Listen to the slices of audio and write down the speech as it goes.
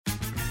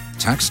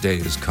Tax day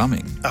is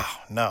coming. Oh,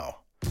 no.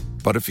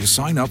 But if you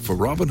sign up for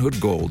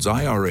Robinhood Gold's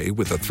IRA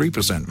with a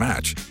 3%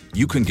 match,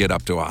 you can get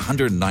up to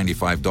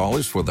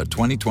 $195 for the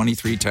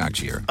 2023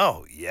 tax year.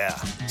 Oh, yeah.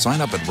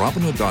 Sign up at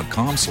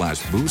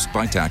Robinhood.com/boost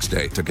by tax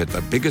day to get the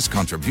biggest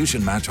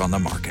contribution match on the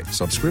market.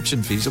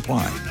 Subscription fees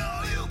apply.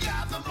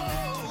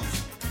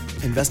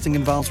 Investing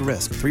involves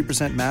risk.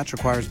 3% match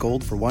requires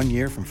gold for 1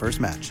 year from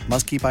first match.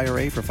 Must keep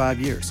IRA for 5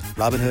 years.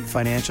 Robinhood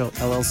Financial,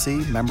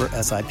 LLC, member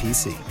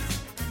SIPC.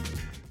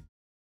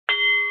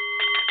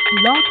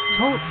 Blog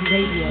Talk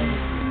Radio.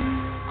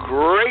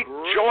 Great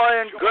joy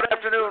and good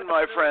afternoon,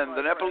 my friend.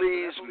 The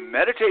Nepalese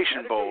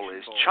meditation bowl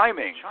is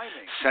chiming,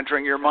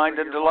 centering your mind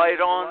and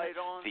delight on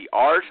the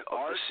art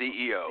of the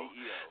CEO,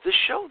 the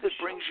show that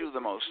brings you the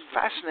most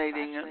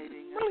fascinating and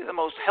really the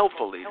most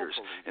helpful leaders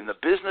in the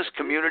business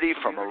community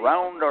from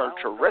around our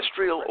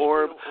terrestrial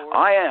orb.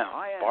 I am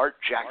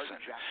Bart Jackson,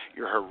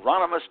 your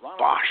Hieronymus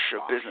Bosch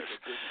of business.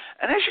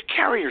 And as you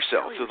carry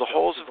yourself through the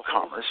halls of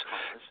commerce,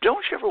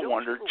 don't you ever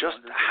wonder just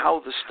how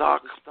the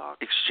stock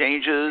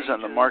exchanges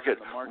and the market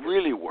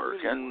really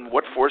work and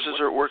what forces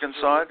are at work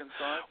inside?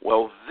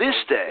 Well, this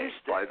day,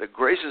 by the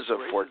graces of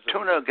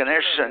Fortuna,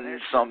 Ganesh,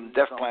 and some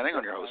death planning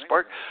on your host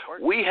part,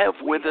 we have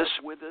with us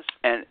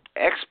an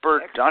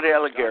expert, Dante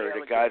Alighieri,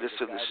 to guide us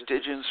to the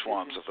Stygian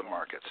swamps of the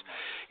markets.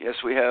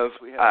 Yes, we have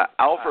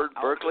Al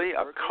Berkeley,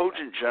 a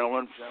cogent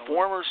gentleman,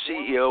 former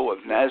CEO of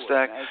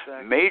NASDAQ,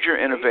 major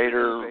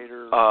innovator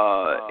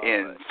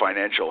in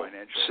financial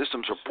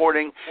systems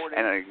reporting,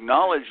 and an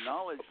acknowledged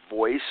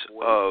voice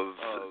of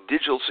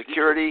digital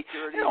security,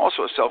 and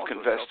also a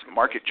self-confessed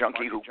market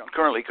junkie who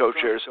currently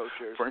co-chairs,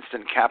 for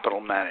instance,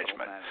 capital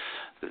management.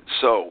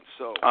 So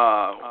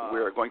we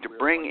are going to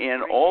bring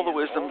in all the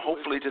wisdom,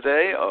 hopefully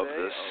today, of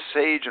the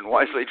sage and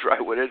wisely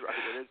dry-witted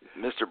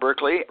Mr.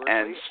 Berkeley.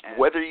 And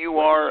whether you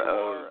are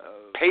a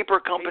paper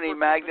company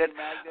magnate,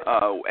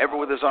 ever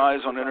with his eyes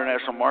on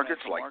international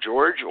markets like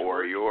George,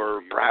 or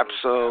you're perhaps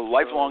a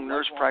lifelong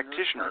nurse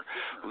practitioner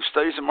who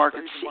studies the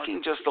market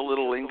seeking just a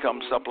little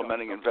income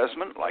supplementing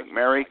investment like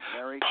Mary,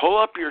 pull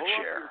up your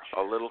chair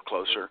a little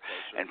closer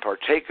and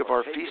partake of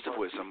our feast of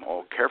wisdom,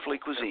 all carefully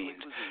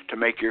cuisined to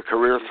make your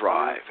career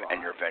thrive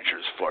and your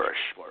ventures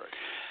flourish.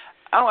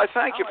 Al, I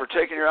thank you for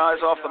taking your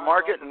eyes off the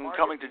market and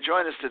coming to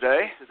join us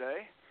today.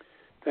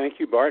 Thank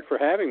you, Bart, for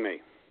having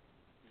me.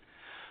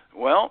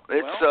 Well,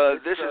 this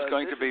is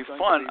going to be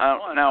fun.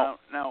 Now,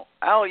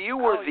 Al, you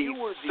were the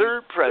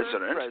third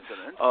president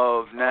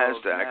of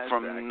NASDAQ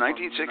from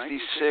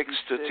 1966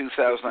 to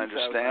 2000, I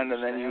understand,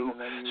 and then you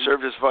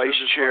served as vice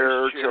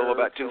chair till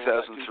about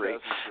 2003.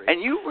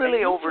 And you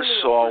really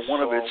oversaw one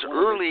of its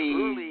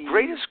early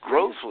greatest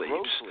growth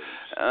leaps.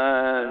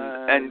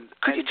 And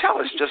could you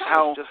tell us just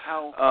how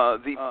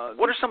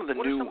what are some of the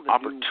new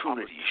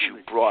opportunities you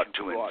brought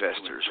to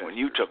investors when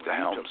you took the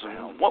helms,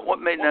 and what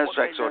made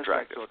NASDAQ so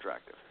attractive?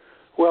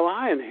 Well,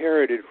 I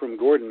inherited from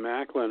Gordon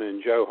Macklin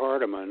and Joe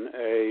Hardiman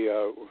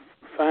a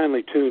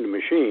finely tuned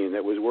machine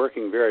that was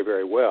working very,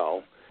 very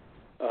well.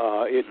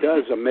 It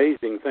does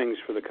amazing things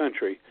for the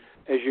country.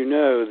 As you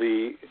know,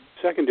 the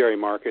secondary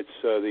markets,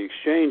 the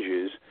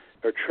exchanges,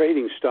 are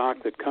trading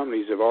stock that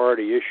companies have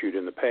already issued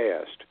in the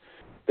past.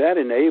 That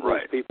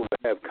enables people to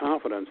have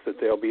confidence that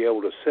they'll be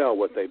able to sell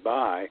what they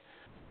buy,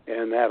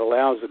 and that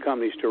allows the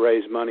companies to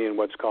raise money in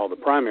what's called the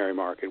primary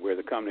market, where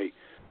the company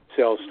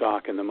sells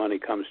stock and the money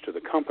comes to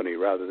the company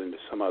rather than to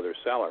some other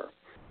seller.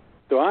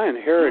 So I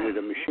inherited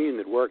a machine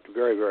that worked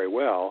very, very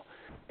well,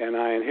 and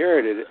I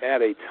inherited it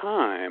at a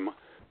time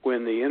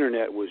when the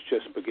Internet was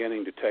just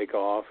beginning to take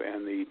off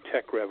and the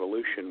tech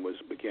revolution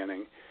was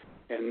beginning.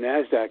 And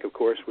NASDAQ, of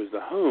course, was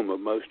the home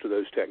of most of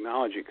those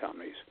technology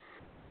companies.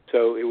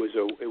 So it was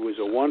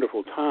a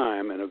wonderful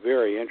time and a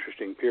very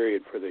interesting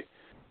period for the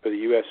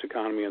U.S.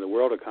 economy and the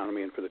world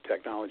economy and for the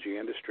technology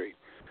industry.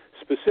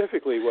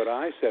 Specifically, what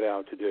I set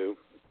out to do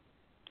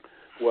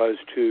was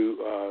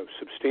to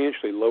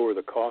substantially lower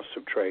the costs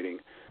of trading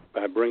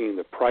by bringing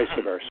the price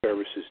of our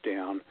services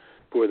down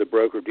for the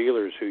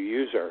broker-dealers who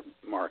use our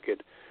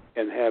market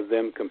and have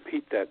them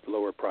compete that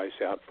lower price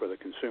out for the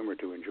consumer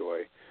to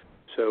enjoy.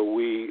 So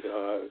we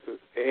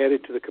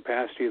added to the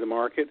capacity of the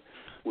market.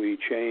 We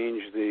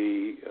changed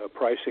the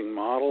pricing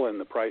model and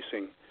the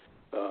pricing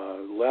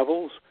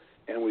levels,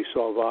 and we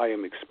saw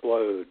volume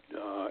explode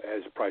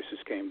as prices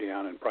came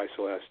down and price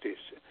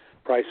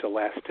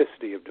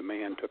elasticity of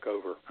demand took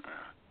over.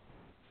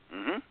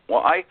 Mm-hmm.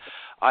 Well,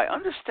 I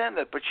understand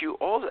that, but you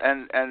all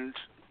and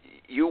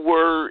you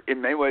were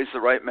in many ways the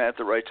right man at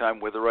the right time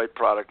with the right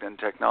product and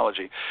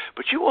technology,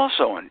 but you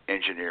also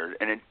engineered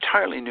an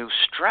entirely new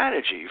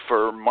strategy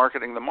for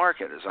marketing the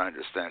market, as I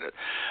understand it.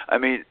 I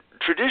mean,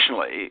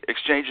 traditionally,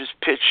 exchanges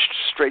pitched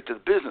straight to the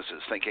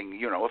businesses, thinking,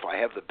 if I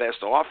have the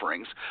best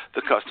offerings,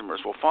 the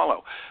customers will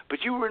follow.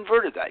 But you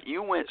inverted that.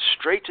 You went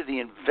straight to the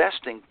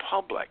investing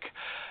public.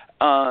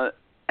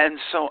 And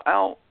so,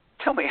 Al,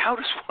 tell me, how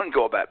does one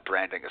go about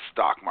branding a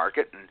stock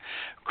market and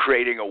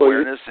creating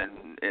awareness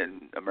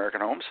in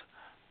American homes?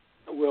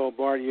 Well,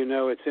 Bart,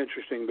 it's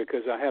interesting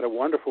because I had a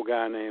wonderful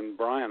guy named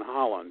Brian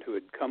Holland who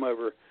had come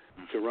over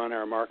to run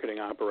our marketing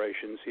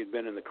operations. He'd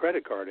been in the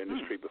credit card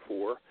industry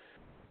before,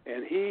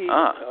 and he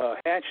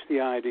hatched the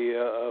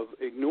idea of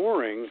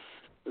ignoring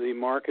the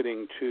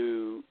marketing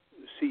to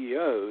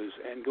CEOs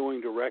and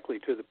going directly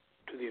to the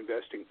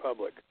investing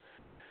public.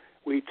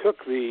 We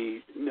took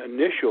the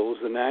initials,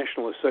 the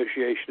National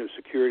Association of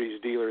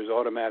Securities Dealers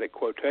Automatic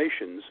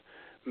Quotations,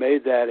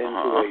 made that into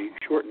a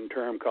shortened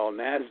term called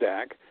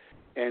NASDAQ,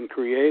 and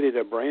created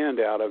a brand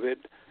out of it,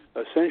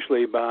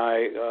 essentially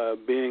by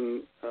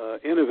being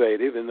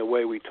innovative in the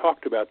way we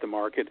talked about the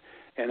market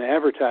and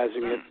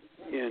advertising it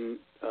in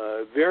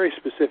very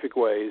specific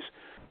ways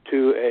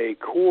to a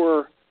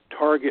core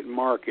target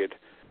market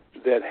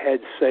that had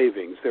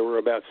savings. There were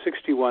about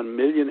 61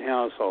 million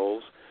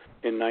households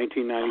in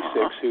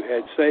 1996 who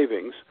had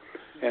savings,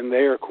 and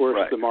they are, of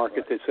course, the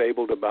market that's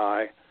able to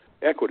buy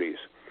equities.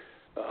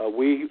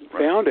 We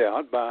found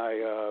out by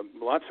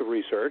lots of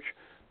research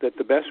that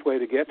the best way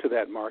to get to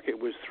that market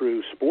was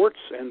through sports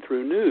and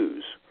through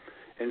news.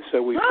 And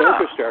so we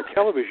focused our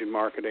television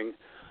marketing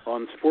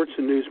on sports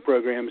and news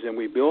programs, and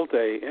we built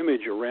an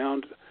image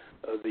around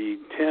the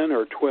 10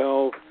 or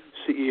 12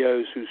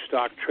 CEOs whose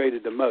stock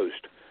traded the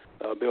most.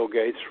 Bill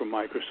Gates from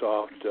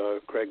Microsoft,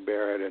 Craig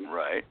Barrett, and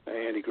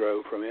Andy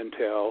Grove from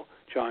Intel,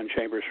 John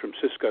Chambers from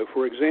Cisco,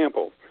 for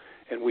example.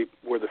 And we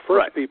were the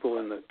first people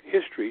in the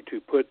history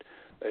to put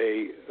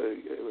a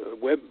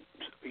web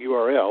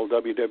URL,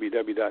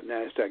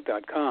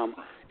 www.nasdaq.com,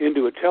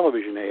 into a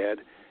television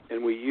ad,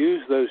 and we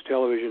used those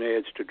television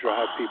ads to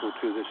drive people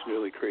to this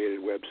newly created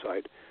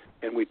website.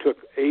 And we took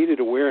aided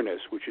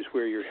awareness, which is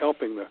where you're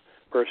helping the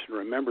person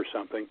remember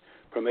something,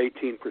 from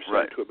 18%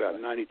 to about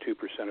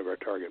 92% of our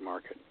target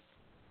market.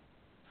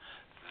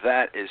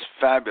 That is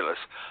fabulous.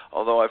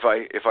 Although if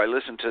I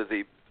listen to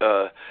the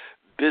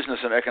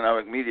business and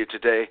economic media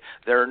today,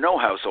 there are no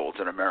households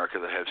in America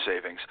that have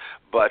savings.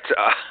 But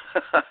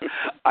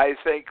I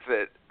think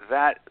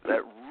that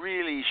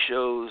really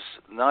shows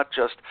not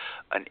just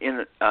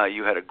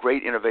you had a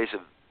great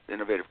innovative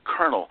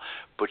kernel,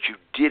 but you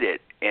did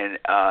it and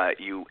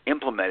you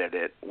implemented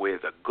it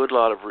with a good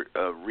lot of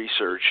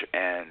research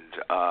and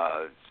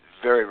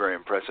very, very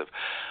impressive.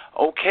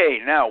 Okay,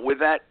 now with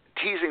that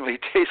teasingly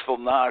tasteful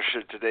nosh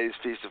at today's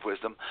Feast of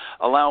Wisdom,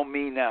 allow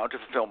me now to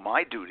fulfill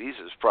my duties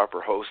as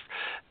proper host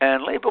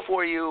and lay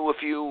before you a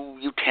few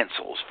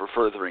utensils for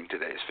furthering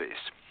today's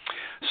feast.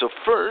 So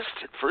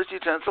first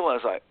utensil,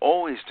 as I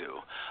always do,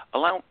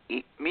 allow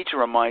me to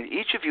remind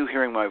each of you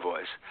hearing my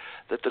voice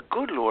that the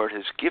good Lord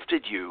has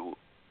gifted you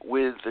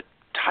with the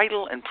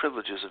title and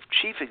privileges of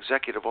Chief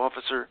Executive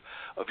Officer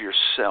of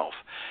yourself.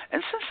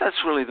 And since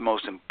that's really the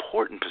most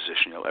important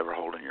position you'll ever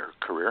hold in your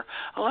career,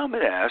 allow me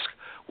to ask,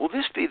 will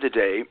this be the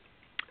day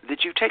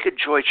that you take a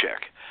joy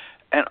check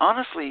and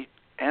honestly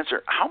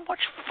answer how much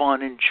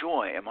fun and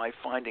joy am I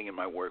finding in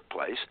my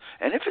workplace?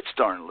 And if it's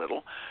darn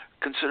little,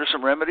 consider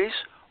some remedies,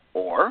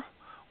 or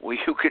will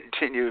you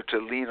continue to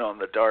lean on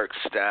the dark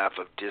staff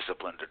of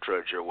discipline to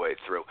trudge your way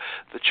through?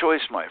 The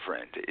choice, my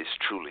friend, is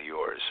truly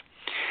yours.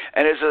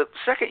 And as a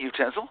second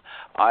utensil,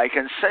 I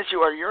can sense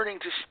you are yearning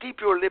to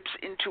steep your lips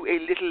into a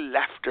little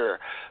laughter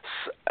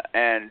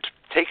and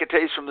take a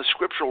taste from the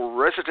scriptural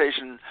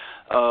recitation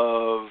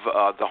of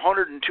the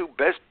 102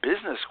 Best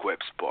Business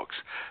Quips books.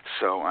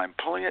 So I'm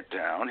pulling it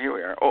down. Here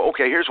we are. Oh,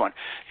 okay, here's one.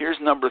 Here's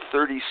number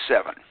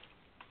 37.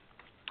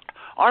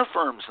 Our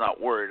firm's not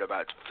worried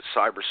about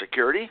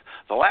cybersecurity.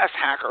 The last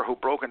hacker who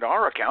broke into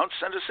our account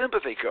sent a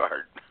sympathy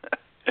card.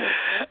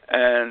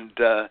 And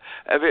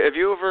have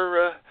you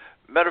ever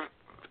met a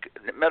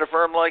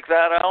firm like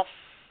that, Al?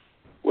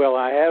 Well,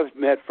 I have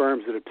met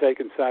firms that have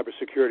taken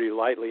cybersecurity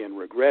lightly and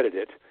regretted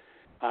it.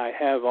 I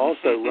have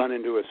also run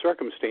into a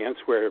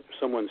circumstance where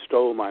someone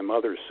stole my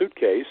mother's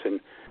suitcase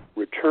and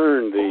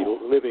returned the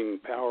living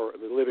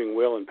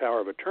will and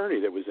power of attorney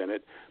that was in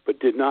it, but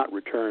did not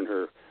return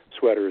her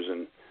sweaters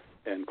and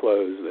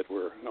clothes that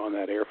were on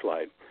that air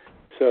flight.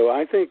 So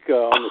I think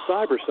on the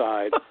cyber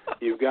side,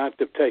 you've got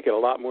to take it a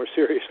lot more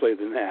seriously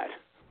than that.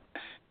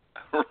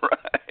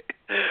 Right.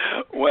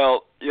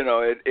 Well, you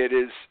know, it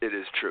is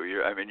true.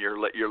 Your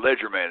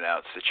ledger may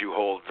announce that you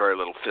hold very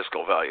little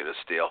fiscal value to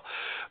steal,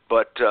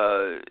 but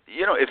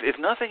you know, if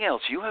nothing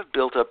else, you have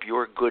built up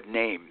your good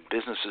name,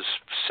 business's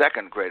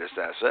second greatest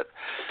asset,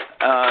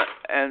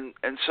 and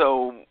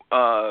so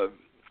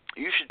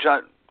you should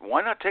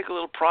why not take a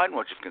little pride in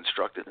what you've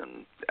constructed,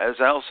 and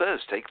as Al says,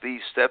 take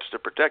these steps to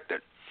protect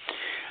it.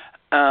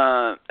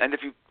 And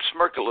if you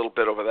smirked a little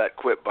bit over that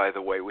quip, by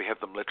the way, we have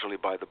them literally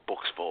by the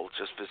books full.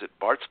 Just visit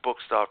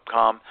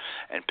bartsbooks.com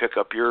and pick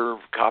up your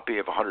copy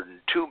of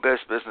 102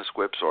 Best Business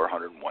Quips or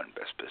 101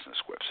 Best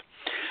Business Quips.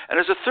 And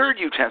as a third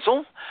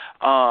utensil,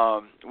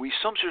 we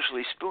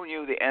sumptuously spoon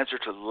you the answer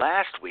to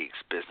last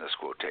week's business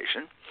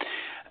quotation,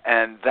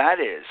 and that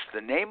is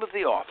the name of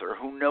the author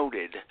who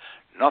noted,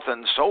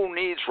 "Nothing so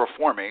needs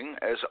reforming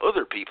as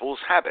other people's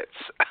habits."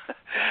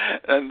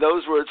 And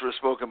those words were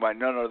spoken by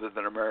none other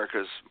than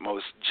America's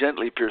most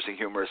gently piercing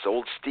humorist,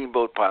 old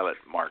steamboat pilot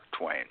Mark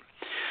Twain.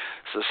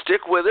 So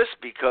stick with us,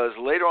 because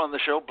later on in the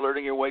show,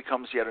 blurting your way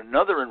comes yet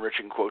another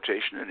enriching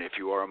quotation, and if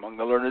you are among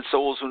the learned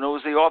souls who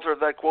knows the author of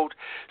that quote,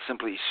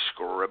 simply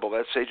scribble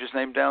that sage's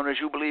name down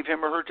as you believe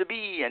him or her to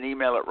be and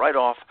email it right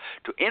off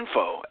to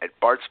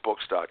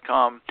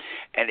info@bartsbooks.com.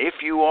 And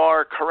if you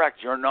are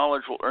correct, your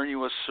knowledge will earn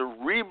you a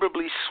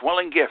cerebrally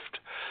swelling gift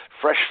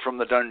fresh from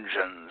the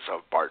dungeons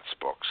of Bart's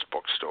Books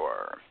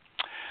bookstore.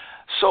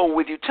 So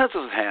with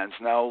utensils at hand,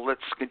 now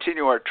let's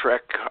continue our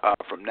trek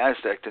from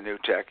NASDAQ to New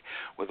Tech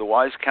with the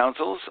wise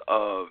counsels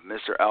of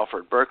Mr. Al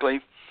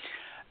Berkeley.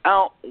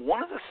 Al,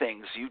 one of the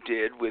things you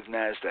did with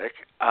NASDAQ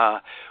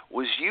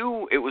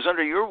it was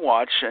under your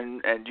watch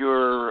and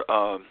your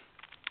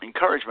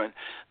encouragement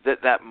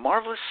that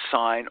marvelous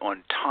sign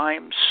on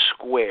Times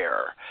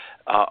Square,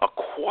 a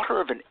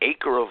quarter of an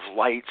acre of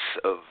lights,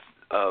 of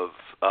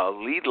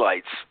lead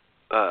lights,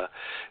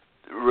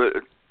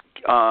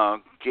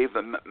 gave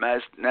the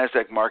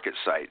NASDAQ market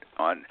site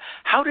on.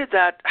 How did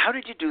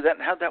you do that,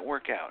 and how did that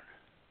work out?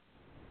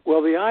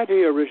 Well, the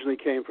idea originally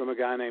came from a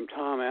guy named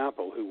Tom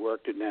Apple, who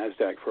worked at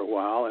NASDAQ for a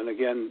while, and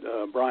again,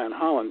 Brian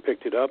Holland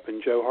picked it up,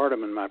 and Joe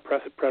Hardiman, my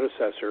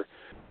predecessor,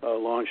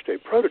 launched a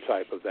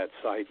prototype of that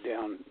site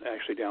down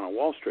on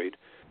Wall Street.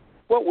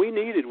 What we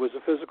needed was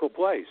a physical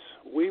place.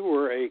 We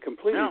were a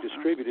completely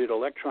distributed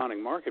electronic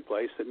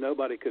marketplace that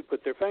nobody could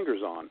put their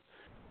fingers on.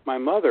 My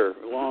mother,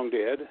 long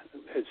dead,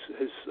 has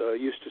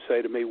used to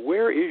say to me,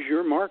 "Where is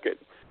your market?"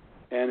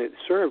 And it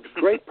served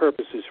great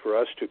purposes for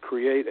us to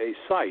create a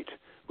site.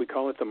 We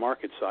call it the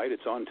market site.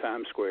 It's on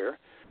Times Square.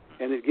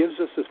 And it gives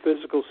us a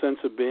physical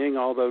sense of being,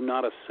 although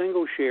not a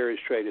single share is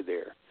traded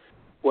there.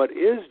 What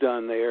is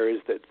done there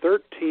is that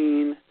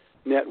 13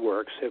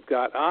 networks have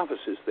got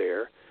offices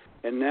there,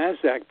 and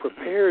NASDAQ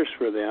prepares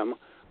for them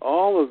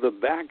all of the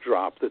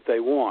backdrop that they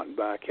want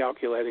by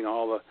calculating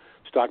all the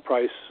stock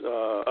price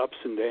ups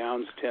and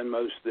downs, 10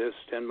 most this,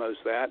 10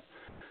 most that,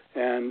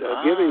 and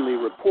giving the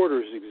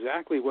reporters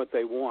exactly what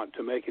they want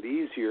to make it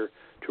easier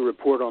to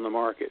report on the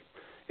market.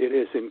 It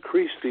has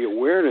increased the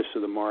awareness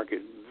of the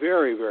market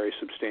very, very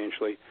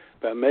substantially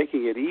by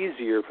making it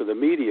easier for the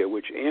media,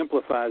 which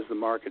amplifies the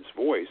market's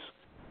voice,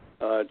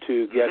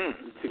 to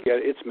get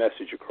its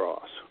message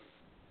across.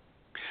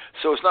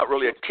 So it's not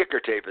really a ticker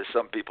tape as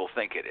some people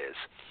think it is.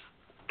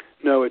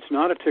 No, it's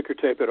not a ticker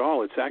tape at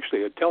all. It's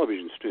actually a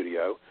television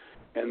studio,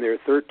 and there are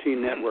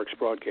 13 networks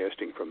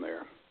broadcasting from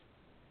there.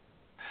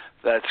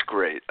 That's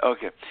great.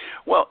 Okay.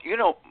 Well,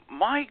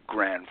 my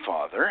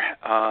grandfather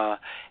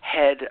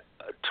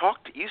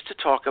used to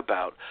talk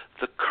about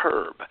the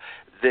curb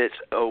that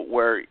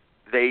where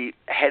they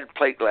had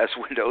plate glass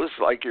windows,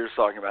 like you're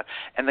talking about,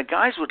 and the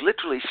guys would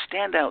literally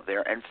stand out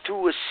there and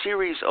through a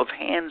series of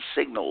hand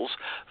signals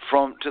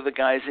to the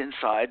guys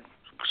inside,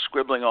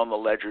 scribbling on the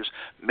ledgers,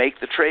 make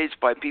the trades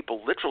by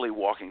people literally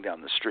walking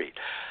down the street.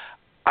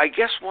 I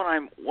guess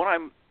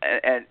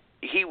and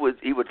he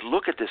would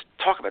look at this,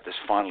 talk about this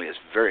fondly as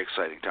very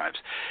exciting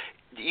times.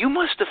 You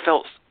must have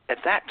felt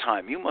at that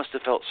time,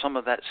 some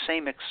of that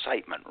same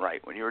excitement,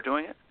 right, when you were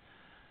doing it?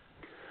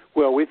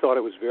 Well, we thought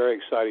it was very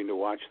exciting to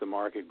watch the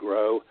market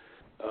grow.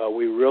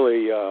 We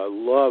really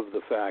loved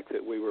the fact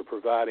that we were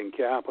providing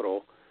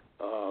capital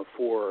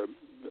for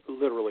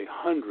literally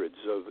hundreds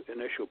of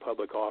initial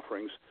public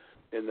offerings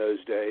in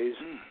those days,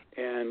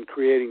 and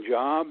creating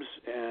jobs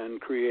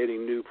and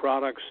creating new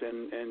products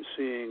and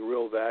seeing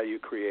real value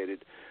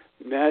created.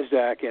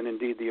 NASDAQ and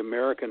indeed the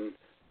American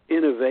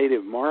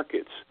innovative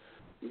markets,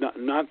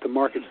 not the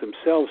markets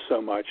themselves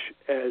so much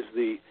as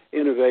the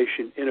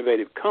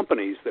innovative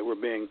companies that were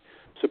being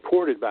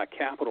supported by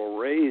capital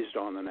raised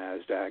on the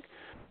NASDAQ,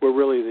 were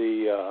really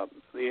the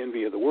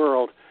envy of the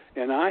world.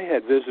 And I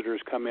had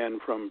visitors come in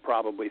from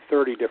probably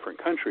 30 different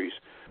countries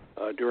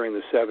during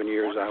the 7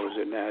 years I was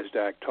at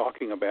NASDAQ,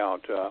 talking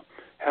about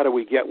how do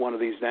we get one of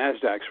these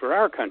NASDAQs for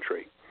our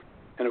country.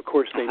 And, of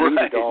course, they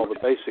needed all the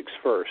basics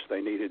first.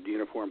 They needed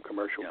uniform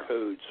commercial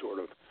code, sort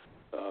of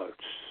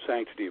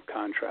sanctity of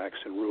contracts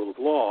and rule of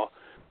law.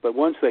 But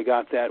once they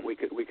got that, we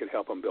could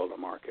help them build a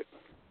market.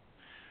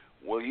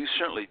 Well, you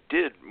certainly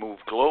did move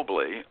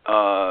globally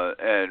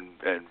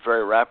and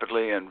very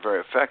rapidly and very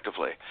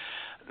effectively.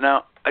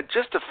 Now,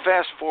 just to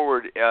fast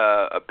forward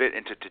a bit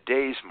into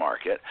today's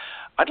market,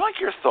 I'd like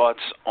your thoughts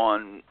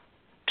on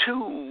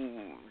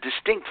two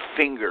distinct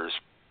fingers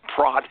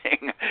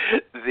prodding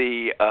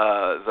the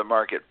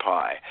market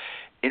pie: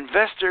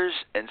 investors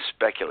and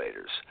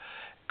speculators.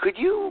 Could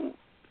you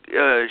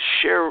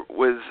share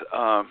with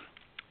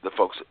the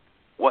folks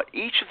what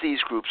each of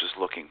these groups is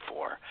looking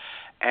for,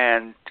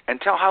 and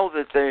tell how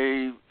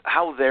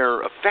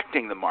they're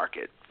affecting the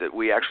market that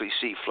we actually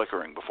see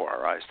flickering before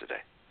our eyes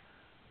today?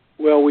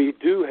 Well, we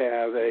do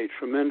have a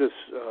tremendous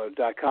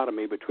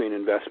dichotomy between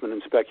investment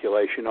and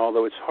speculation,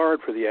 although it's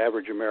hard for the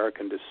average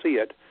American to see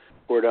it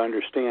or to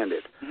understand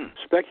it.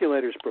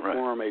 Speculators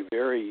perform a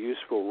very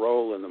useful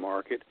role in the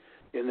market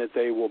in that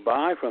they will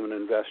buy from an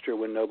investor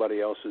when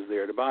nobody else is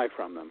there to buy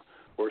from them,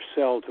 or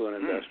sell to an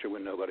investor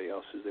when nobody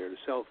else is there to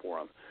sell for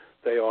them.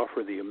 They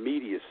offer the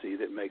immediacy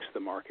that makes the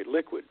market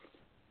liquid.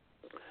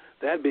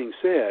 That being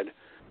said,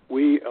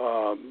 we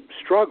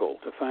struggle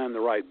to find the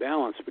right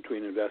balance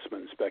between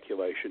investment and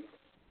speculation.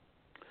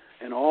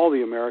 And all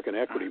the American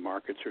equity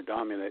markets are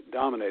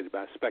dominated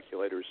by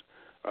speculators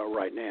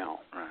right now.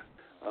 Right.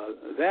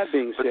 That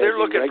being said, but they're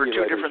looking for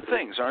two different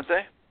things, aren't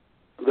they?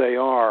 They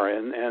are,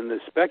 and the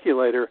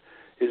speculator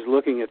is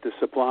looking at the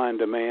supply and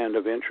demand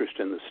of interest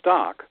in the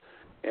stock,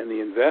 and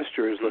the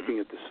investor is looking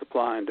at the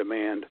supply and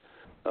demand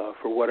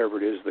for whatever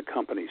it is the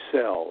company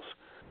sells.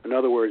 In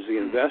other words, the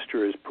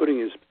investor is putting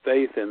his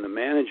faith in the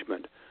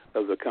management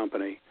of the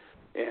company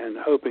and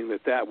hoping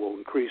that that will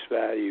increase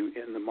value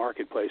in the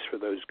marketplace for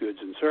those goods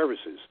and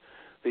services.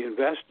 The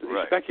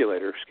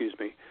speculator, is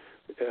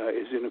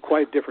in a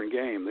quite different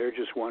game. They're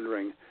just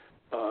wondering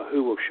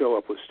who will show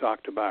up with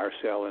stock to buy or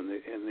sell in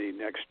the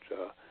next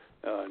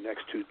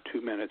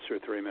 2 minutes or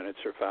 3 minutes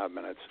or 5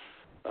 minutes,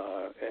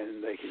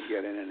 and they can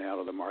get in and out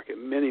of the market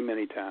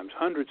many times,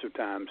 hundreds of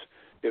times,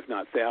 if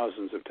not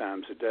thousands of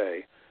times a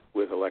day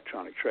with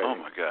electronic trading. Oh,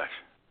 my gosh.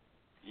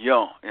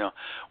 Yeah.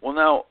 Well,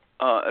 now,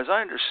 as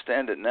I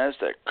understand it,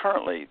 NASDAQ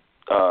currently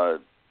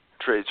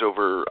trades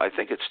over, I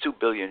think it's 2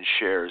 billion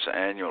shares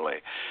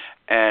annually.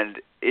 And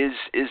is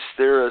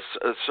there a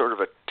sort of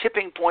a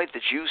tipping point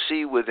that you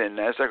see within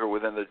NASDAQ or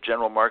within the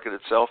general market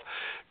itself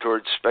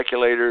towards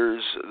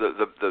speculators,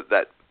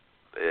 that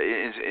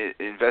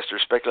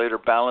investor-speculator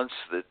balance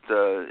that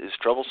is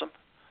troublesome?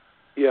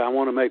 Yeah, I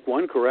want to make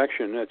one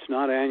correction. It's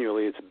not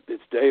annually;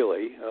 it's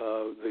daily.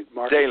 The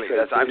market daily.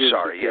 I'm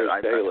sorry.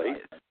 Yeah, daily.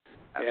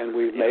 And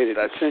we've made it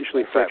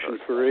essentially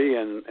friction-free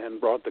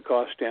and brought the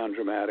cost down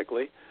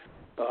dramatically.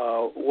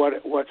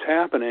 What's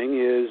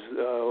happening is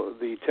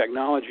the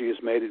technology has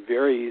made it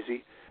very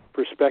easy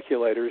for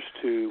speculators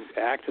to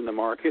act in the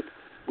market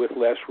with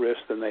less risk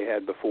than they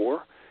had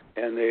before,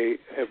 and they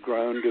have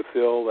grown to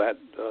fill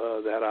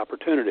that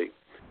opportunity.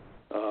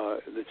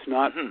 It's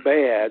not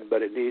bad,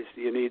 but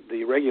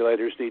the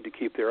regulators need to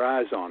keep their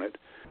eyes on it.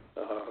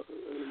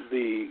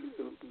 The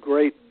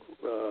great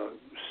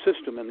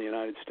system in the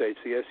United States,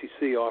 the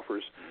SEC,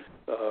 offers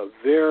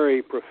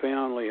very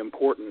profoundly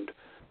important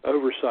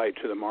oversight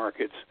to the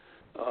markets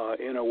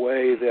in a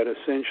way that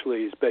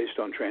essentially is based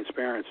on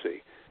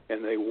transparency,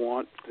 and they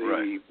want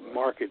the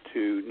market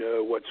to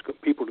know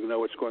people to know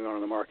what's going on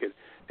in the market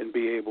and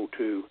be able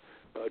to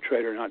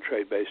trade or not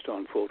trade based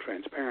on full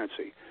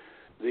transparency.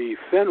 The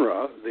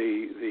FINRA,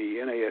 the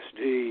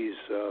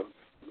NASD's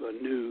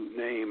new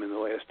name in the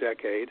last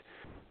decade,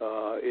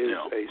 is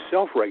a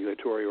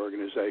self-regulatory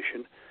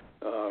organization.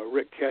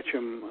 Rick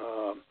Ketchum,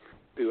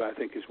 who I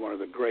think is one of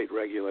the great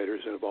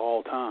regulators of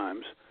all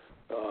times,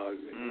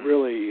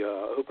 really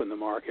opened the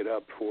market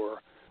up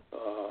for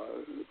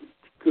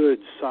good,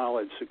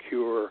 solid,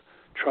 secure,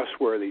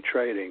 trustworthy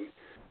trading.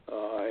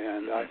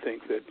 And I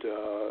think that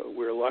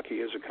we're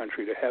lucky as a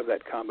country to have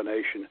that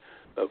combination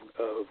of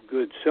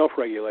good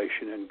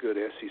self-regulation and good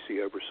SEC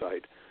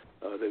oversight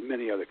that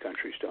many other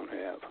countries don't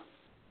have.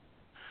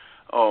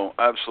 Oh,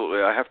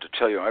 absolutely. I have to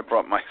tell you, I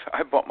bought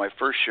my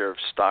first share of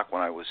stock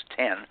when I was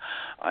 10.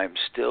 I'm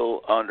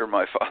still under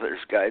my father's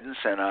guidance,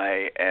 and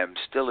I am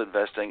still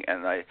investing,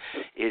 and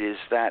it is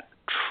that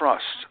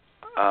trust,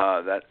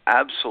 that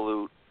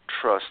absolute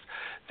trust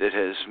that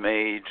has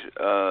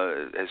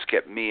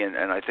kept me and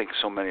I think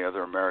so many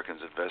other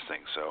Americans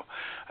investing. So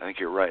I think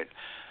you're right.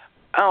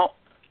 Al,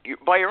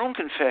 by your own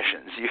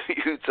confessions,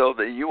 you told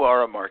that you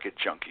are a market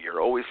junkie. You're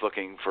always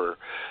looking for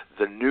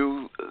the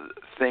new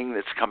thing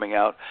that's coming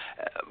out.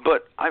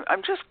 But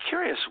I'm just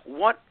curious,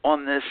 what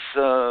on this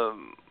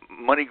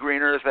money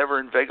green earth ever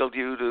inveigled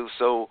you to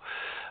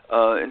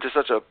into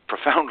such a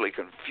profoundly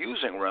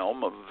confusing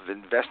realm of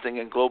investing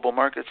in global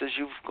markets as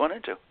you've gone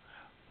into?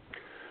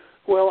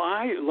 Well,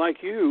 I,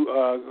 like you,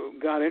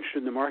 got interested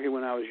in the market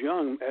when I was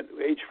young. At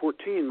age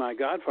 14, my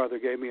godfather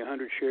gave me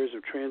 100 shares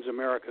of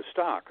Transamerica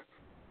stock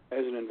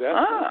as an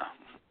investment,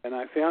 and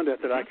I found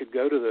out that I could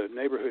go to the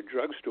neighborhood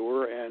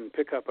drugstore and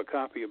pick up a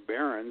copy of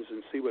Barron's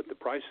and see what the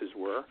prices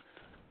were,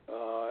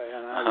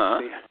 and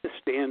I would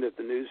stand at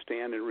the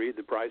newsstand and read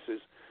the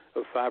prices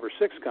of 5 or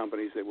 6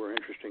 companies that were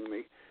interesting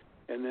me,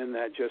 and then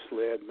that just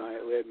led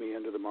me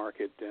into the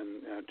market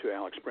and to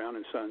Alex Brown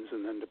and Sons,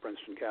 and then to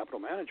Princeton Capital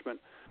Management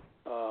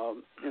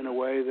in a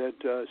way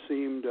that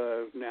seemed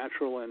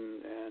natural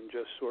and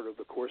just sort of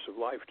the course of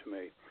life to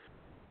me.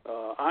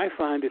 I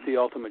find it the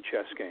ultimate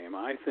chess game.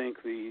 I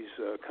think these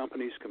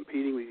companies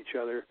competing with each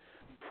other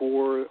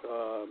for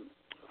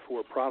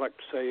product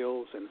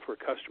sales and for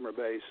customer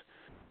base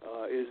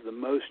is the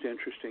most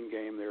interesting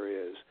game there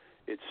is.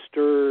 It's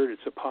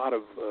a pot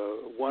of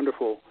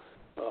wonderful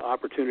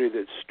opportunity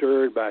that's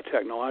stirred by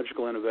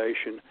technological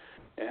innovation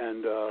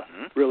and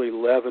really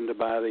leavened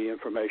by the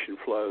information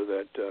flow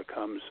that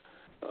comes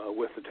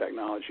with the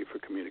technology for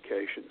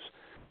communications.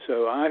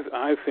 So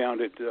I've found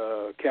it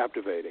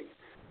captivating.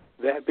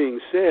 That being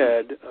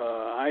said,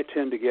 I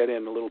tend to get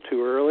in a little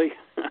too early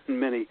on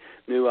many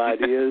new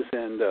ideas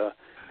and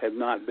have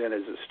not been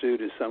as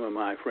astute as some of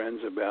my friends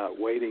about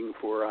waiting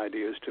for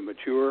ideas to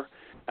mature.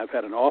 I've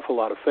had an awful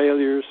lot of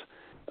failures.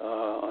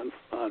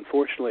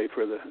 Unfortunately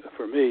for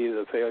me,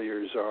 the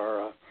failures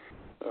are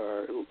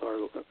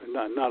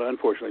not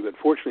unfortunately, but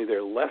fortunately,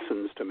 they're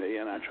lessons to me,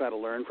 and I try to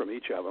learn from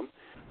each of them.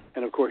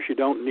 And of course, you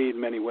don't need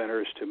many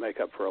winners to make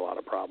up for a lot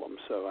of problems.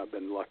 So I've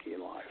been lucky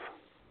in life.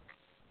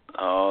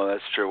 Oh,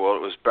 that's true. Well,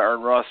 it was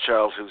Baron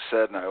Rothschild who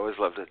said, and I always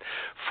loved it,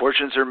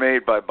 fortunes are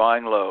made by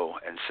buying low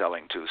and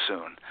selling too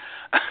soon.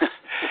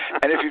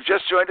 And if you've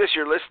just joined us,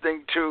 you're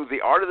listening to The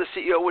Art of the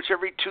CEO, which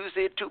every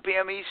Tuesday at 2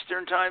 p.m.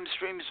 Eastern Time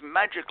streams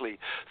magically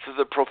through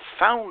the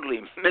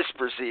profoundly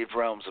misperceived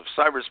realms of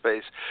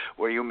cyberspace,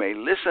 where you may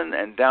listen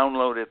and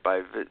download it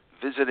by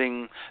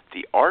visiting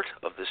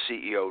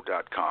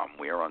theartoftheceo.com.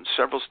 We are on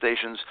several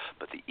stations,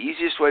 but the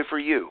easiest way for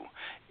you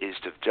is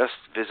to just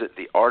visit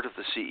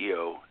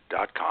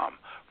theartoftheceo.com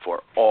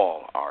for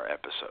all our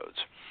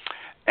episodes.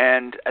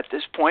 And at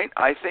this point,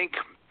 I think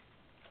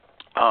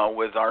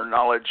with our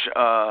knowledge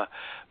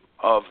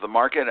of the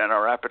market and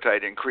our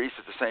appetite increased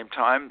at the same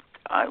time,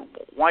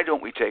 why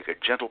don't we take a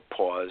gentle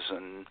pause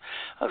and,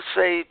 let's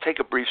say, take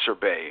a brief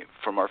survey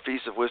from our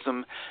Feast of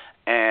Wisdom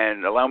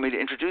and allow me to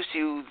introduce to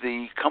you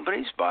the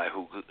companies by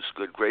whose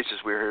good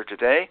graces we're here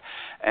today.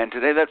 And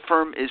today that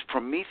firm is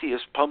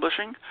Prometheus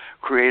Publishing,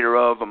 creator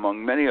of,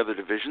 among many other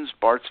divisions,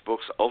 Bart's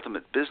Books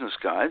Ultimate Business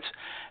Guides.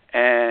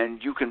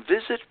 And you can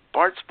visit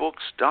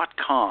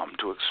bartsbooks.com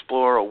to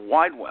explore a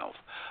wide wealth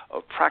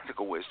of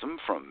practical wisdom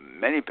from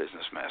many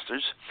business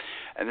masters.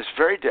 And this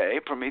very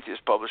day, Prometheus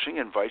Publishing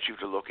invites you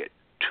to look at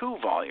 2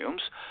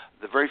 volumes,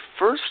 the very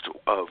first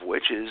of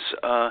which is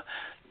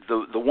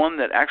the one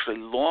that actually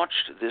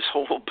launched this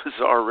whole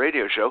bizarre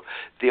radio show,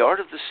 The Art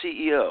of the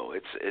CEO.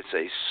 It's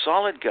a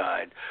solid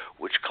guide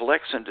which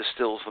collects and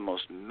distills the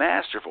most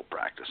masterful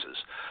practices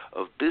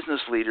of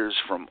business leaders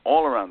from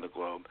all around the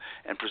globe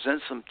and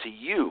presents them to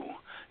you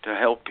to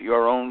help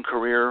your own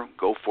career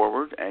go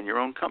forward and your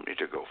own company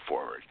to go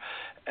forward.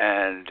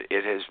 And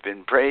it has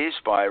been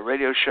praised by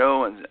radio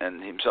show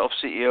and himself,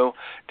 CEO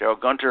Darrell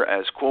Gunter,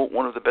 as, quote,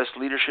 one of the best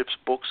leadership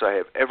books I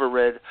have ever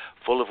read,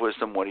 full of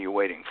wisdom. What are you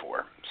waiting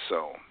for?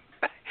 So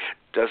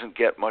doesn't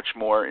get much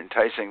more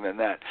enticing than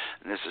that.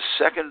 And this is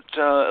the second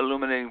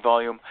illuminating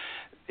volume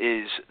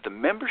is The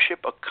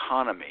Membership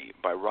Economy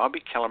by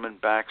Robbie Kellerman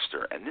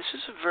Baxter. And this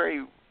is a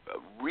very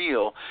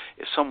real,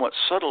 if somewhat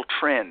subtle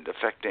trend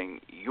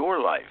affecting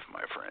your life,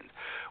 my friend,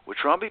 which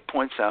Robbie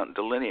points out and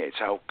delineates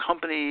how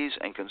companies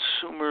and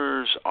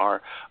consumers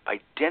are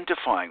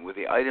identifying with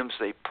the items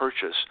they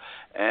purchase.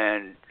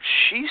 And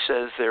she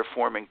says they're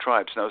forming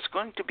tribes. Now, it's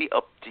going to be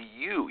up to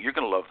you. You're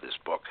going to love this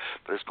book,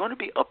 but it's going to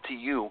be up to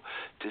you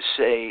to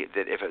say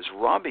that if, as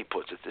Robbie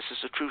puts it, this is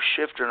a true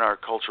shift in our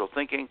cultural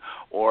thinking,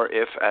 or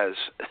if, as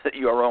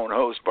your own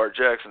host, Bart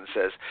Jackson,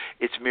 says,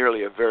 it's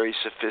merely a very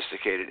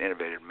sophisticated,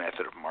 innovative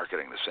method of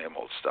marketing the same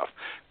old stuff.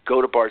 Go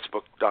to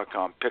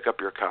bartsbook.com, pick up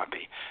your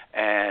copy,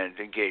 and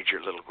engage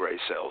your little gray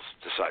cells.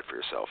 Decide for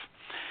yourself.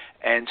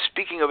 And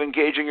speaking of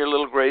engaging your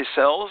little gray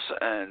cells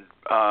and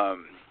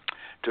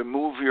to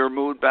move your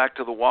mood back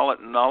to the wallet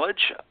and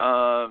knowledge,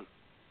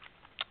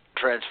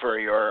 transfer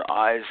your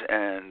eyes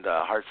and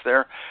hearts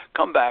there.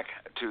 Come back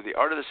to the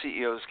Art of the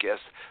CEO's guest,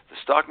 the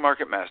stock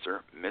market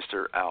master,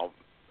 Mr.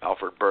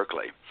 Alfred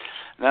Berkeley.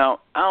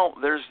 Now, Al,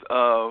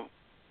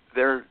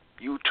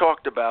 you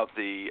talked about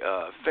the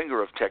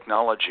finger of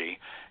technology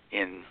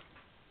in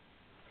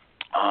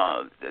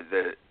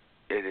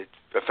it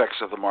affects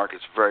of the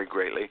markets very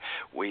greatly.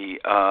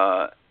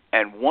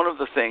 And one of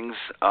the things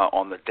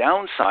on the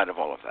downside of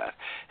all of that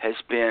has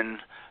been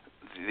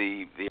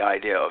the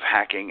idea of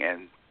hacking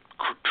and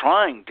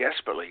trying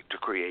desperately to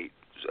create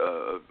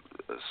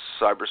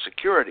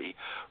cybersecurity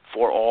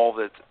for all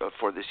that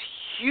for this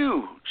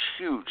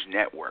huge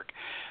network.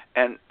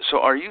 And so,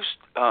 are you?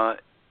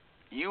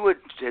 You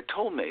had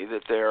told me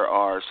that there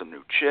are some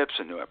new chips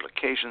and new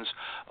applications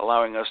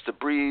allowing us to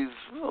breathe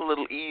a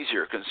little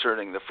easier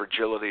concerning the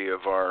fragility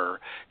of our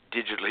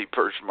digitally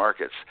purged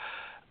markets.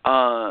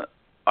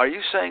 Are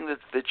you saying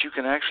that you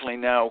can actually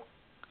now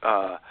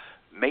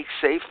make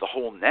safe the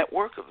whole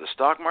network of the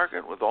stock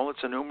market with all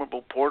its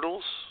innumerable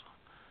portals?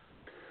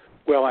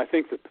 Well, I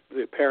think that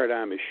the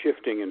paradigm is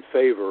shifting in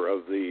favor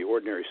of the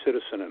ordinary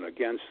citizen and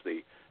against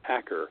the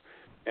hacker,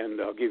 and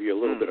I'll give you a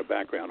little bit of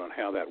background on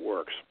how that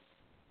works.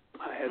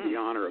 I had the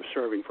honor of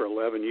serving for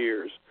 11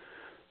 years,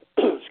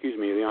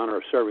 the honor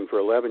of serving for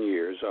 11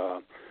 years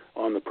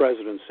on the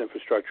President's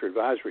Infrastructure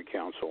Advisory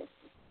Council.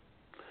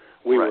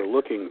 We were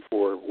looking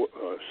for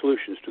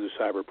solutions to the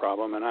cyber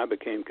problem, and I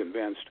became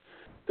convinced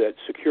that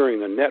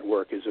securing the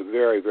network is a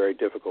very, very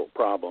difficult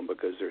problem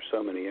because there's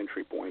so many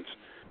entry points,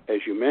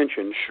 as you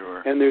mentioned.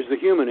 Sure. And there's the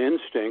human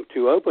instinct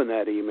to open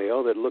that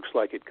email that looks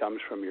like it comes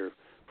from your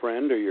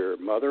friend or your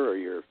mother or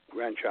your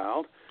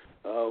grandchild,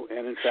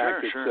 and in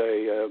fact it's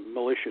a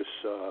malicious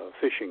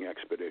phishing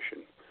expedition.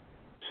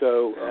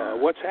 So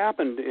what's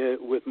happened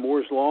with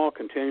Moore's Law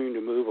continuing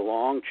to move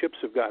along, chips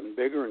have gotten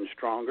bigger and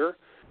stronger.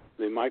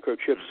 The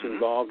microchips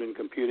involved in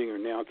computing are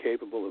now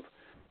capable of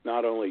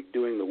not only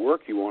doing the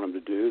work you want them to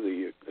do,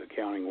 the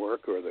accounting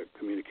work or the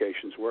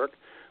communications work,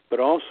 but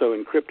also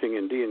encrypting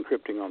and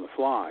de-encrypting on the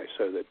fly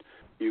so that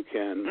you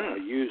can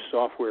use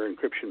software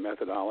encryption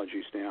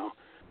methodologies now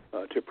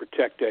to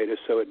protect data,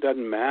 so it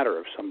doesn't matter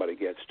if somebody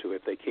gets to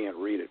it. They can't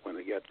read it when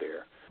they get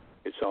there.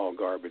 It's all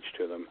garbage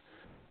to them.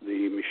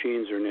 The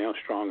machines are now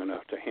strong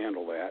enough to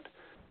handle that.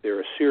 There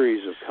are a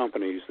series of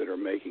companies that are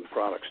making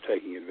products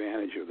taking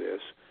advantage of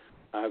this.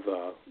 I've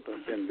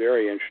been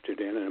very interested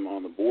in, and I'm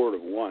on the board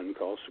of one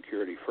called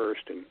Security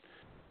First in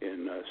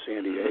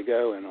San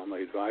Diego, and on the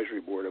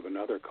advisory board of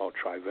another called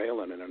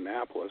Trivalent in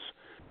Annapolis,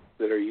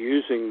 that are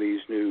using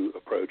these new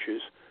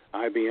approaches.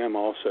 IBM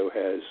also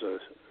has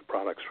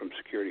products from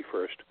Security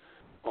First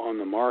on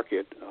the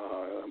market,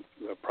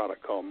 a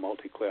product called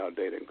Multi-Cloud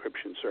Data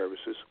Encryption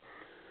Services.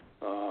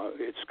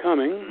 It's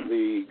coming.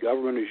 The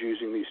government is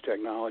using these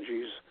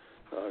technologies.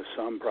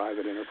 Some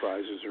private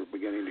enterprises are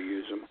beginning to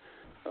use them.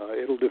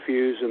 It'll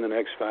diffuse in the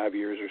next 5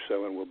 years or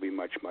so, and will be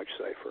much, much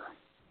safer.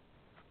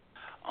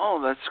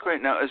 Oh, that's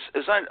great. Now,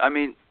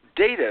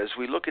 data, as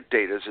we look at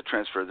data as a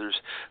transfer,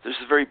 there's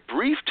a very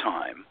brief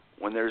time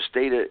when there's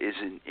data is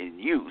in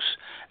use,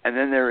 and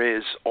then there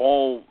is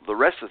all the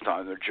rest of the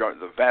time,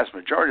 the vast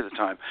majority of the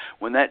time,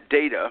 when that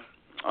data,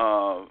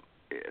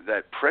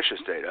 that precious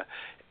data,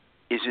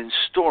 is in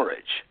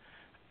storage.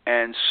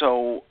 And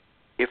so,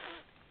 is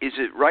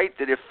it right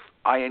that if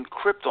I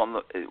encrypt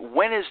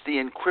when is the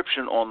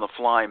encryption on the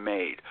fly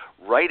made?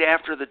 Right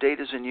after the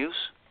data is in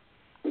use?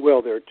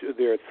 Well, there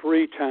are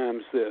three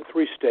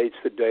states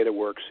that data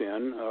works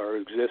in or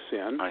exists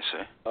in. I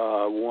see.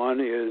 One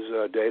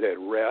is data at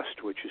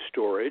rest, which is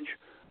storage.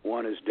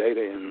 One is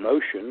data in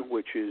motion,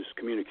 which is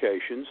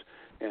communications.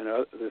 And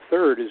the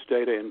third is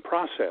data in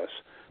process,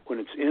 when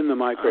it's in the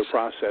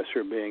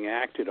microprocessor being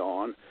acted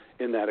on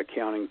in that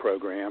accounting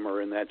program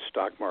or in that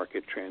stock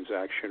market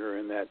transaction or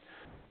in that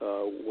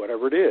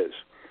whatever it is.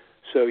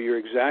 So you're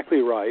exactly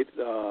right.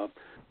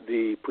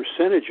 The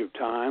percentage of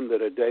time that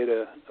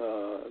data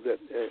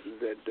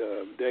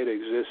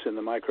exists in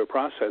the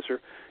microprocessor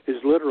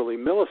is literally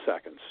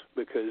milliseconds,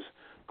 because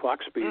clock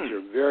speeds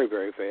are very,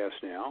 very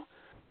fast now.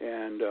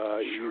 And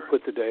you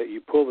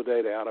pull the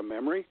data out of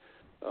memory,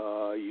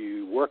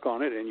 you work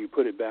on it, and you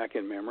put it back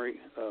in memory,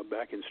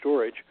 back in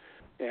storage,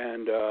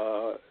 and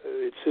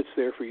it sits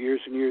there for years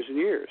and years and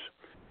years.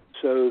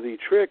 So the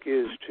trick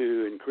is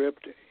to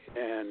encrypt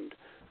and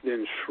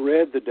then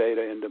shred the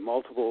data into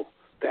multiple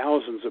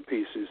thousands of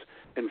pieces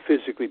and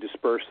physically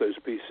disperse those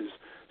pieces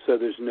so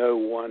there's no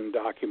one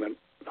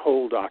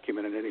whole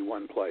document in any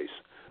one place.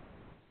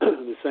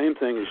 The same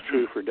thing is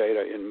true for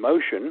data in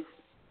motion.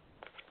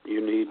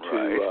 You need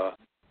to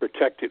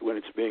protect it when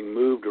it's being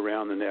moved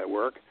around the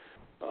network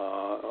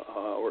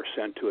or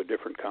sent to a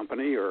different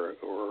company or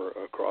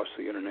across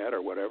the internet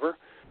or whatever.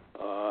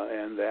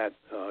 And that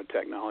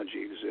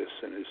technology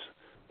exists and is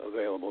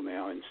available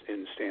now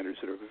in standards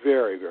that are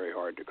very, very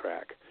hard to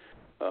crack.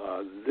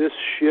 This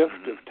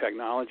shift of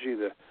technology,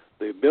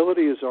 the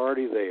ability is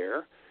already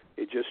there.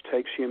 It just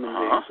takes human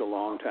beings a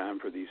long time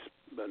for these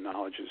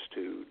knowledges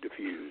to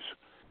diffuse.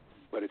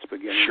 But it's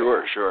beginning.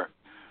 Sure.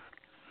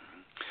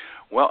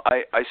 Well,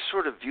 I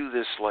sort of view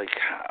this like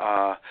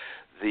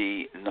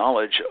the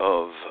knowledge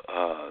of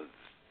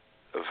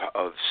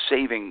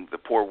saving the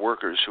poor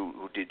workers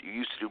who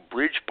used to do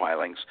bridge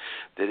pilings,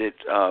 that it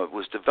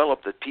was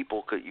developed that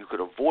you could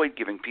avoid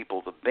giving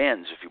people the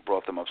bends if you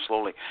brought them up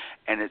slowly,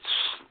 and it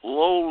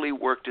slowly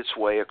worked its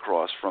way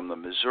across from the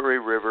Missouri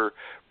River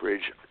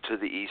Bridge to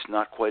the east,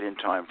 not quite in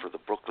time for the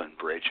Brooklyn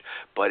Bridge,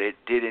 but it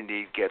did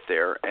indeed get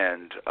there,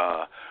 and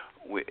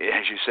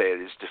as you say, it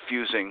is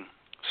diffusing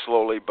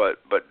slowly but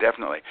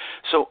definitely.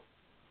 So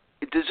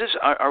does this?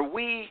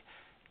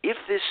 If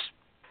this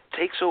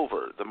takes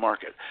over the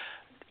market,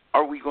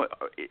 are we going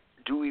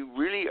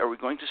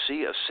to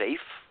see a safe,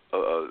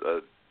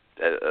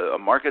 a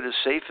market as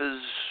safe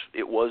as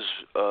it was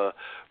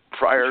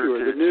prior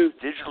to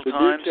digital times?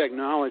 The new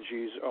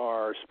technologies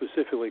are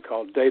specifically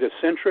called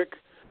data-centric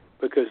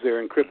because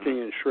they're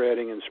encrypting and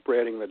shredding and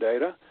spreading the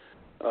data.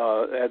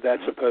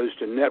 That's opposed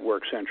to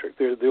network-centric.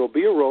 There will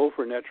be a role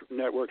for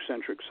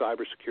network-centric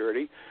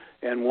cybersecurity,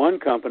 and one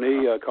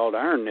company called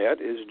IronNet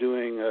is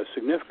doing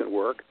significant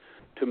work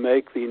to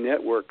make the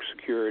network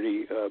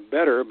security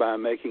better by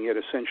making it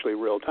essentially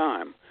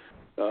real-time.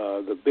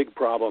 The big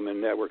problem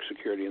in network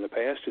security in the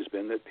past has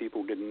been that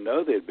people didn't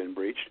know they'd been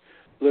breached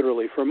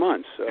literally for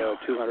months,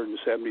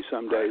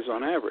 270-some days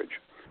on average.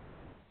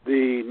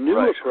 The new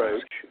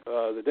approach,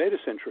 the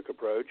data-centric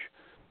approach,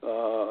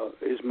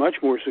 is much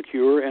more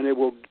secure, and it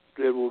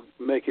will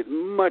make it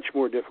much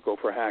more difficult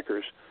for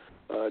hackers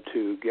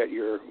to get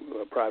your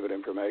private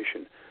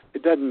information.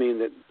 It doesn't mean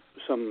that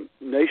some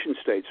nation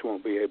states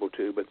won't be able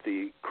to, but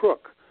the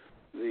crook,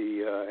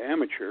 the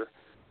amateur,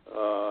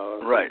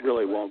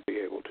 really won't be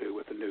able to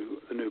with the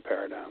new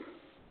paradigm.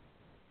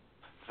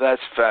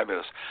 That's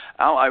fabulous.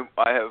 Al,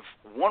 I have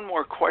one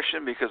more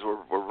question because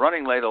we're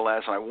running late,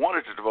 alas, and I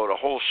wanted to devote a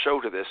whole show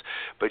to this,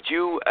 but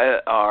you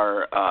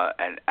are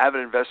an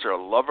avid investor,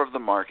 a lover of the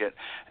market,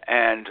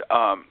 and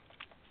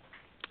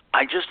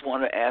I just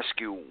want to ask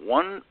you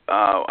one.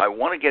 I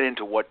want to get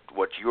into what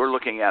you're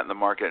looking at in the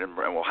market, and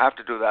we'll have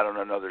to do that on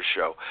another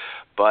show.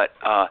 But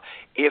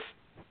if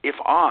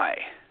I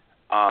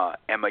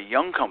am a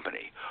young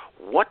company,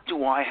 what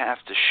do I have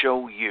to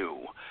show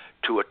you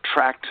to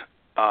attract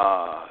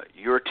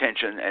your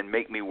attention and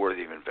make me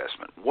worthy of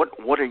investment?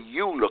 What are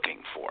you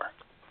looking for?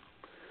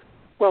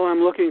 Well,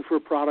 I'm looking for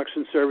products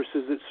and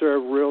services that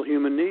serve real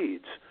human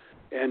needs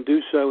and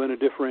do so in a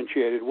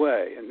differentiated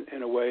way,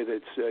 in a way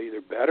that's either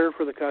better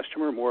for the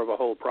customer, more of a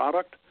whole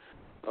product,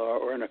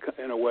 or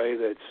in a way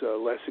that's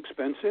less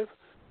expensive,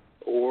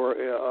 or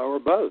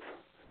both.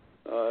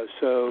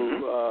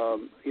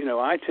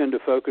 I tend to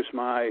focus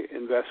my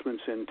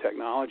investments in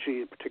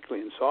technology,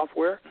 particularly in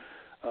software,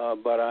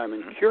 but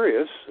I'm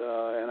curious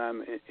and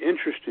I'm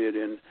interested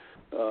in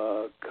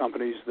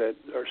companies that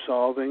are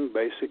solving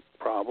basic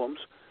problems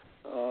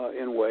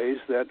in ways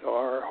that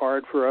are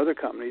hard for other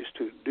companies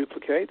to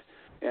duplicate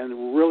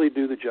and really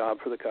do the job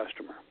for the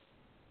customer.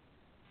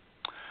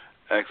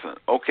 Excellent.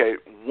 Okay,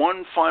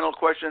 one final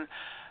question.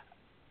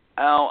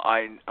 Al,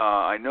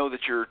 I know that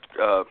you're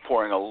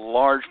pouring a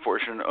large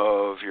portion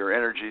of your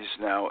energies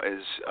now as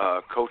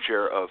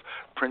co-chair of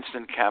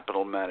Princeton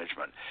Capital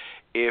Management.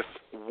 If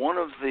one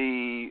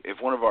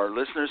of our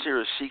listeners here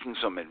is seeking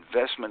some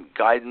investment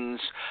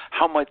guidance,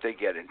 how might they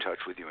get in touch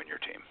with you and your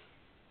team?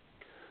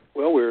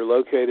 Well, we're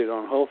located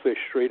on Hullfish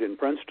Street in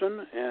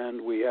Princeton,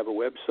 and we have a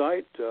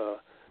website.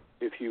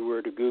 If you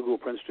were to Google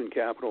Princeton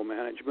Capital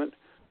Management,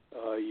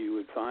 you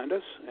would find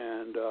us,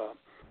 and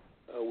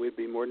we'd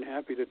be more than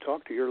happy to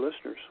talk to your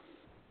listeners.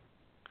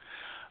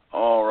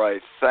 All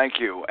right, thank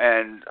you.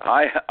 And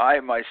I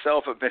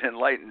myself have been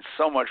enlightened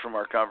so much from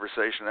our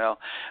conversation, Al.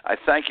 I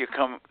thank you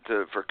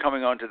for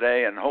coming on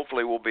today, and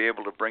hopefully we'll be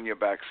able to bring you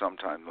back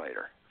sometime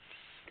later.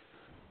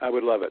 I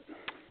would love it.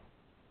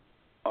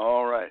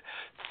 All right.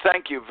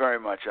 Thank you very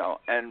much,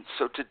 Al. And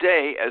so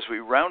today, as we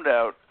round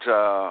out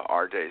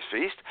our day's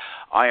feast,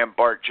 I am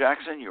Bart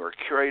Jackson, your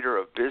curator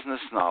of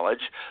business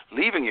knowledge,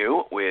 leaving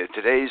you with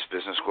today's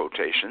business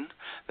quotation.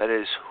 That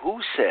is,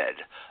 who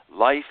said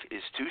life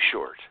is too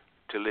short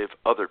to live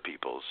other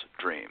people's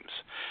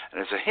dreams?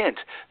 And as a hint,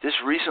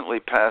 this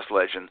recently passed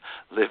legend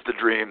lived the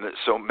dream that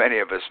so many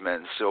of us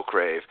men still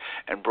crave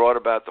and brought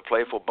about the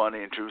playful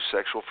bunny and true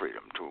sexual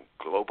freedom to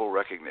global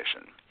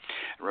recognition.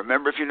 And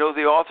remember, if you know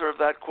the author of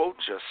that quote,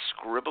 just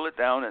scribble it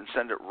down and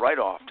send it right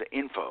off to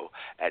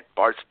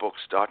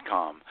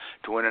info@bartsbooks.com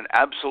to win an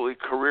absolutely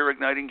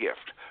career-igniting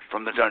gift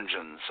from the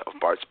dungeons of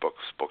Bart's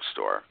Books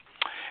bookstore.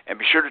 And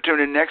be sure to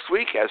tune in next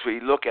week as we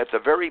look at the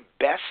very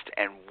best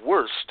and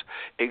worst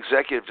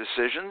executive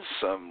decisions.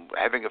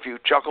 Having a few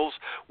chuckles,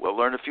 we'll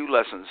learn a few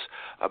lessons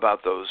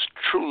about those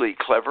truly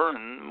clever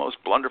and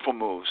most blunderful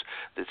moves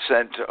that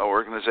sent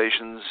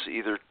organizations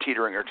either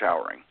teetering or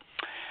towering.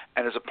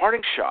 And as a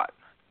parting shot,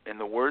 in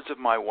the words of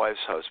my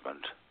wife's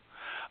husband,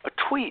 a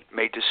tweet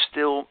may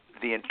distill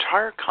the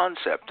entire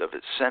concept of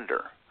its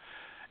sender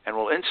and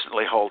will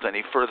instantly halt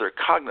any further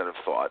cognitive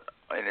thought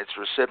in its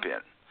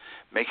recipient,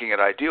 making it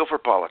ideal for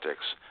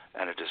politics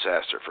and a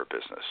disaster for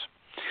business.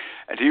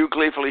 And to you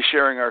gleefully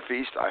sharing our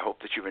feast, I hope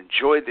that you've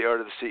enjoyed The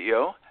Art of the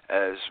CEO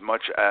as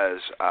much as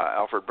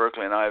Alfred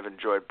Berkeley and I have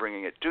enjoyed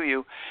bringing it to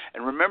you.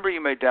 And remember, you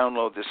may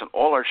download this on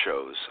all our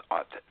shows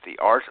at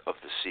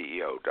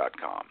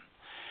theartoftheceo.com.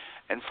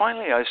 And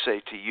finally, I say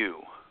to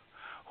you,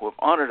 who have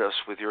honored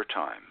us with your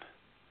time,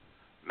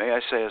 may I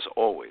say, as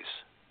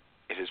always,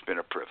 it has been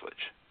a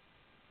privilege.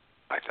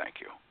 I thank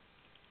you.